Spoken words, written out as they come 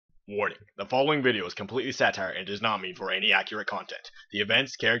Warning: the following video is completely satire and does not mean for any accurate content. The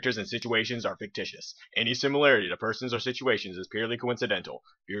events, characters, and situations are fictitious. Any similarity to persons or situations is purely coincidental.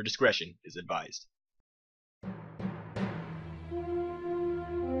 Viewer discretion is advised. I'm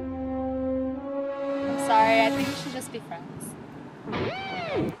sorry, I think we should just be friends.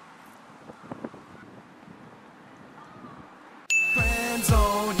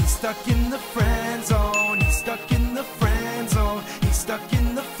 Friendzone, he's stuck in the friend zone. He's stuck in the friend zone. He's stuck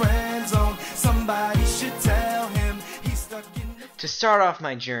in the friend zone. Somebody should tell him he's stuck in the. To start off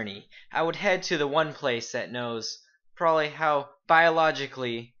my journey, I would head to the one place that knows probably how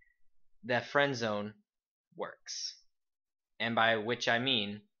biologically that friend zone works. And by which I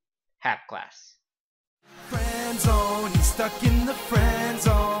mean HAP class. Friend zone, he's stuck in the friend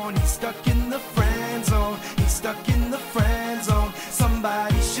zone. He's stuck in the friend zone. He's stuck in the friend zone.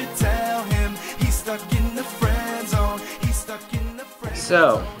 Somebody should tell him he's stuck in the friend zone. He's stuck in the friend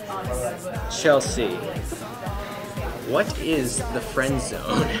zone. So, Chelsea, what is the friend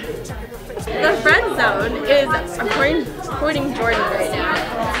zone? The friend zone is, according to Jordan right now,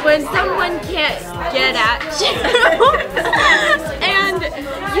 when someone can't get at you and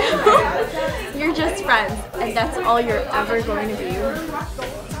you're just friends and that's all you're ever going to be.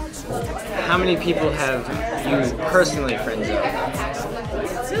 How many people have you personally friend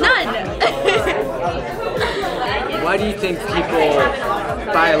zoned? None! Why do you think people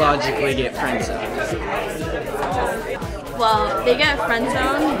biologically get friend zoned? Well, they get friend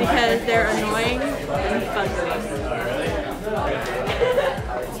zoned because they're annoying and fugly.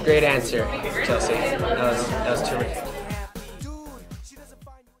 Great answer, Chelsea. That was terrific.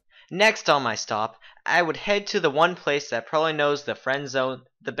 Next on my stop, I would head to the one place that probably knows the friend zone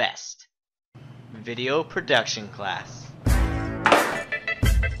the best. Video production class.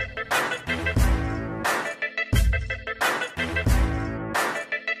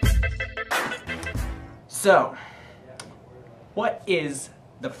 So, what is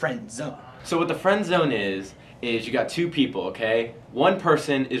the friend zone? So what the friend zone is you got two people, okay? One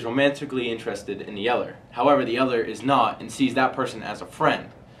person is romantically interested in the other. However, the other is not and sees that person as a friend.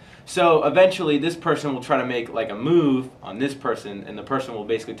 So eventually this person will try to make like a move on this person, and the person will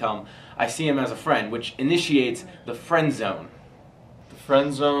basically tell him, I see him as a friend, which initiates the friend zone. The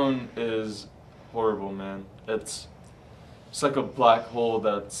friend zone is horrible, man. It's like a black hole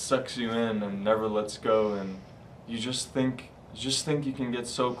that sucks you in and never lets go, and you just think you can get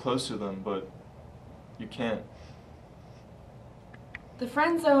so close to them, but you can't. The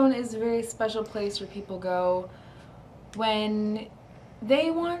friend zone is a very special place where people go when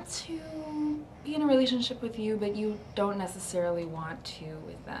they want to be in a relationship with you, but you don't necessarily want to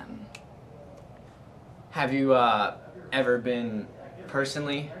with them. Have you ever been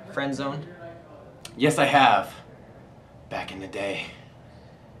personally friend zoned? Yes, I have. Back in the day,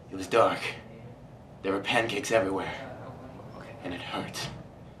 it was dark. There were pancakes everywhere. And it hurt.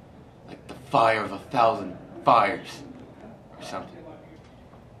 Like the fire of 1,000 fires. Or something.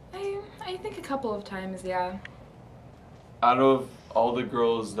 I think a couple of times, yeah. Out of all the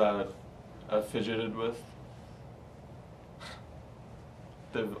girls that I've fidgeted with,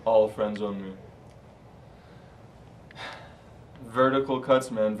 they've all friend zoned me. Vertical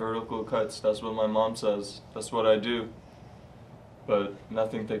cuts, man, vertical cuts. That's what my mom says. That's what I do. But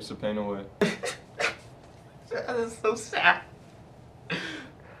nothing takes the pain away. That is so sad.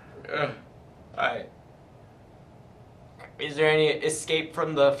 Alright. Is there any escape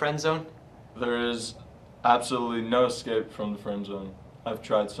from the friend zone? There is absolutely no escape from the friend zone. I've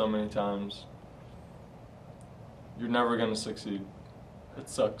tried so many times. You're never gonna succeed. It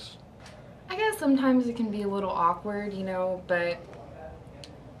sucks. I guess sometimes it can be a little awkward, you know, but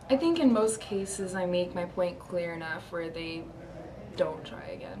I think in most cases I make my point clear enough where they don't try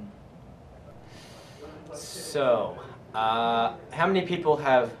again. So, how many people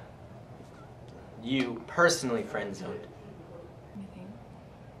have you personally friend zoned? Anything?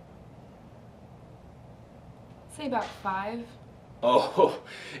 Say about 5. Oh,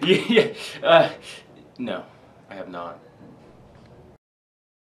 yeah. No, I have not.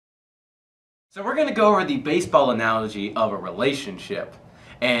 So we're gonna go over the baseball analogy of a relationship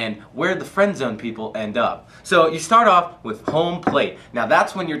and where the friend zone people end up. So you start off with home plate. Now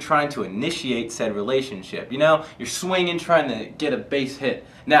that's when you're trying to initiate said relationship. You know, you're swinging, trying to get a base hit.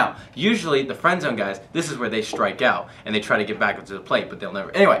 Now, usually the friend zone guys, this is where they strike out and they try to get back up to the plate, but they'll never.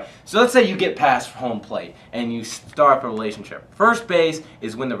 Anyway, so let's say you get past home plate and you start a relationship. First base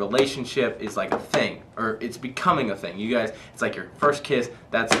is when the relationship is like a thing, or it's becoming a thing. You guys, it's like your first kiss,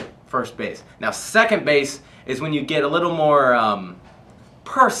 that's first base. Now second base is when you get a little more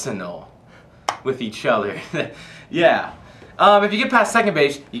personal with each other. Yeah. If you get past second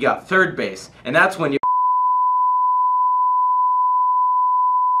base, you got third base, and that's when you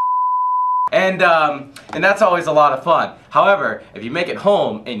and that's always a lot of fun. However, if you make it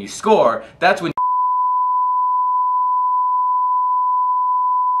home and you score, that's when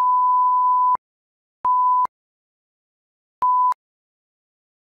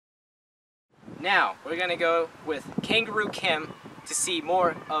Now, we're gonna go with Kangaroo Kim to see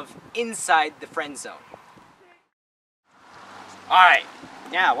more of inside the friend zone. Alright,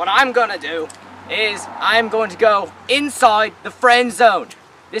 now what I'm gonna do is I'm going to go inside the friend zone.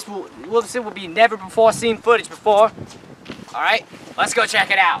 This will be never before seen footage before. Alright, let's go check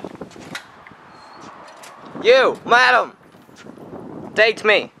it out. You, madam, date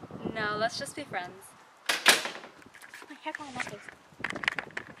me. No, let's just be friends. My hair going up.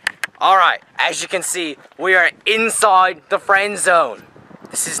 Alright, as you can see, we are inside the friend zone.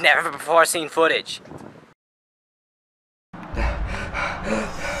 This is never before seen footage.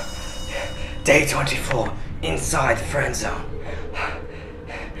 Day 24, inside the friend zone.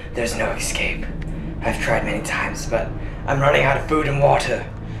 There's no escape. I've tried many times, but I'm running out of food and water.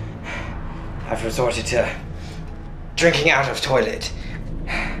 I've resorted to drinking out of toilet.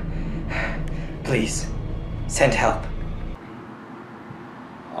 Please, send help.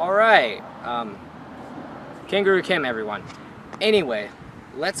 Alright, Kangaroo Kim, everyone. Anyway,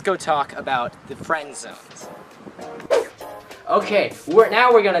 let's go talk about the friend zones. Okay,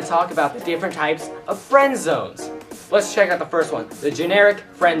 now we're gonna talk about the different types of friend zones. Let's check out the first one, the generic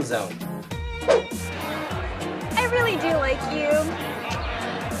friend zone. I really do like you,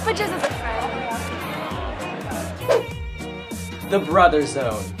 but just as a friend. The brother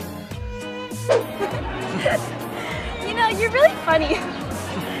zone. You know, you're really funny.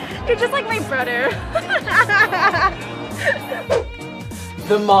 You're just like my brother.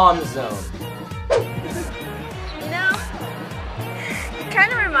 The mom zone. You know, you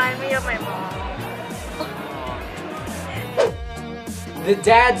kind of remind me of my mom. The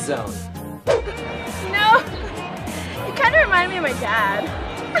dad zone. You know, you kind of remind me of my dad.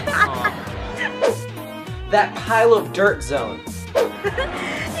 That pile of dirt zone.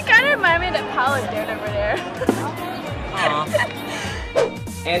 You kind of remind me of that pile of dirt over there.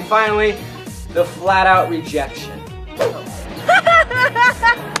 And finally, the flat out rejection.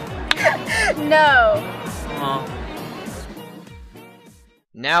 No.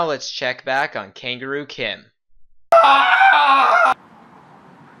 Now let's check back on Kangaroo Kim.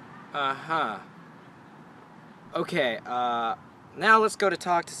 Uh-huh. Okay, now let's go to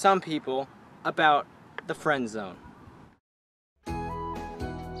talk to some people about the friend zone.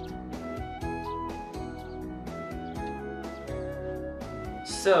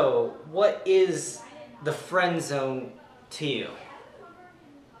 So, what is the friend zone to you?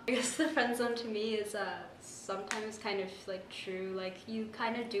 I guess the friend zone to me is sometimes kind of like true. Like you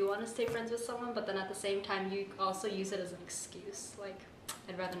kind of do want to stay friends with someone, but then at the same time you also use it as an excuse. Like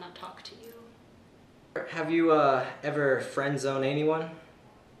I'd rather not talk to you. Have you ever friend zoned anyone?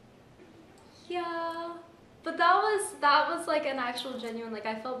 Yeah, but that was like an actual genuine. Like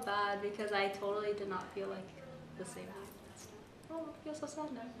I felt bad because I totally did not feel like the same way. Oh, I feel so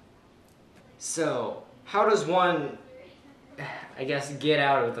sad now. So, how does one, I guess, get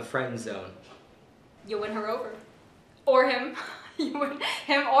out of the friend zone? You win her over. Or him. You win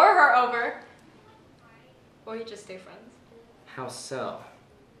him or her over. Or you just stay friends. How so?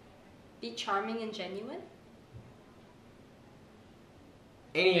 Be charming and genuine.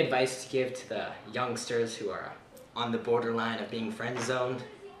 Any advice to give to the youngsters who are on the borderline of being friend zoned?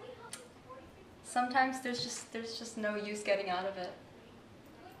 Sometimes there's just no use getting out of it.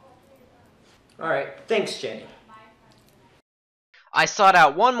 Alright, thanks, Jenny. I sought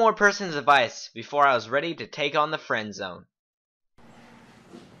out one more person's advice before I was ready to take on the friend zone.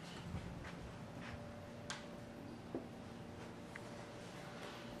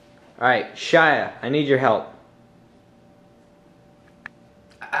 Alright, Shia, I need your help.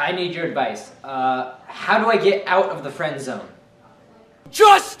 I need your advice. How do I get out of the friend zone?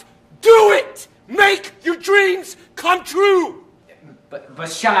 Just do it! Make your dreams come true! But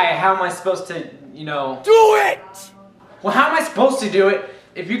Shia, how am I supposed to, you know... Do it! Well, how am I supposed to do it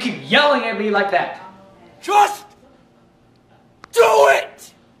if you keep yelling at me like that? Just do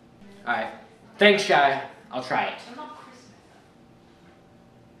it! Alright, thanks, Shia. I'll try it.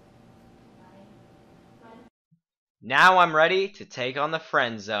 Now I'm ready to take on the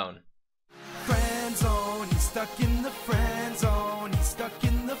friend zone. Friend zone, he's stuck in the friend